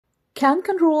Can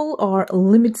control or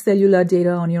limit cellular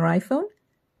data on your iPhone?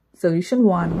 Solution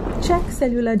 1. Check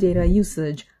cellular data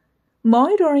usage.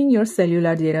 Monitoring your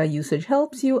cellular data usage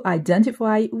helps you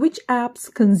identify which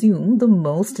apps consume the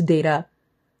most data.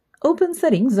 Open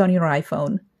Settings on your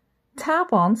iPhone.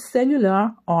 Tap on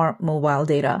Cellular or Mobile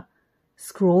Data.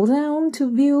 Scroll down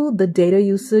to view the data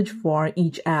usage for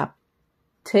each app.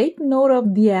 Take note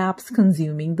of the apps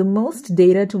consuming the most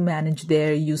data to manage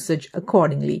their usage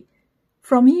accordingly.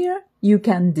 From here, you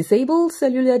can disable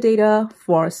cellular data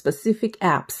for specific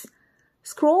apps.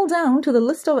 Scroll down to the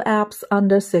list of apps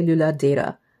under cellular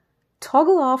data.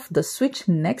 Toggle off the switch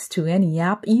next to any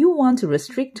app you want to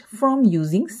restrict from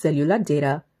using cellular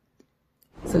data.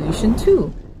 Solution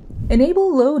 2.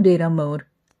 Enable low data mode.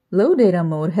 Low data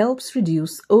mode helps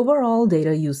reduce overall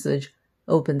data usage.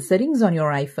 Open Settings on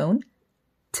your iPhone.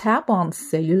 Tap on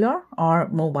Cellular or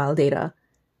Mobile Data.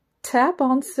 Tap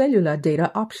on Cellular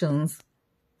Data options.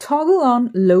 Toggle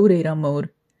on Low Data Mode.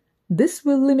 This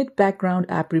will limit background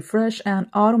app refresh and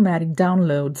automatic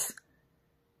downloads.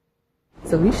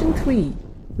 Solution 3.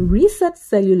 Reset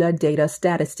cellular data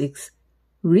statistics.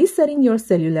 Resetting your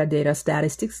cellular data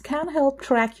statistics can help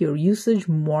track your usage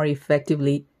more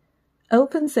effectively.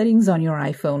 Open Settings on your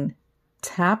iPhone.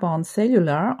 Tap on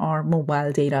Cellular or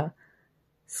Mobile Data.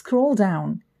 Scroll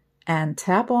down and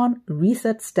tap on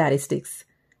Reset Statistics.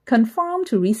 Confirm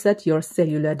to reset your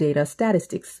cellular data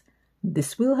statistics.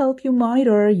 This will help you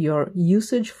monitor your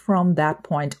usage from that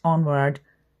point onward.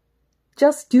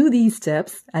 Just do these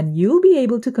steps and you'll be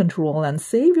able to control and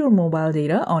save your mobile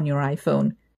data on your iPhone.